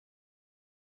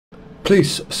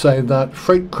Police say that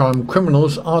freight crime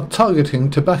criminals are targeting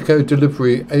tobacco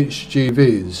delivery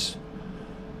HGVs.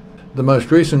 The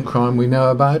most recent crime we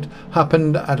know about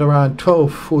happened at around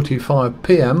 12:45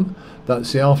 p.m.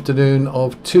 That's the afternoon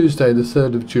of Tuesday the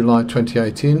 3rd of July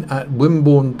 2018 at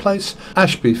Wimborne Place,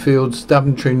 Ashby Fields,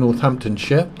 Daventry,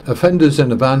 Northamptonshire. Offenders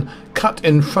in a van cut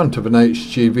in front of an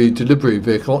HGV delivery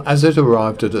vehicle as it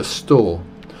arrived at a store.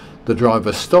 The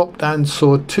driver stopped and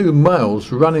saw two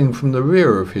males running from the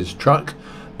rear of his truck.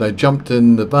 They jumped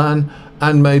in the van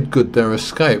and made good their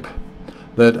escape.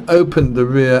 They'd opened the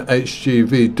rear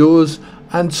HGV doors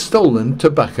and stolen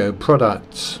tobacco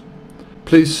products.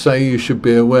 Police say you should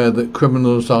be aware that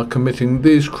criminals are committing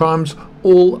these crimes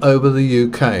all over the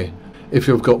UK. If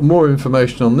you've got more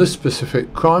information on this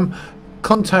specific crime,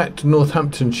 contact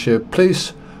Northamptonshire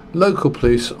Police, local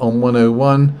police on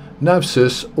 101,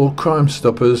 NavSys or Crime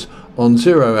Stoppers on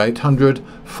 0800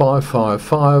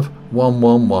 555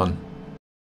 111.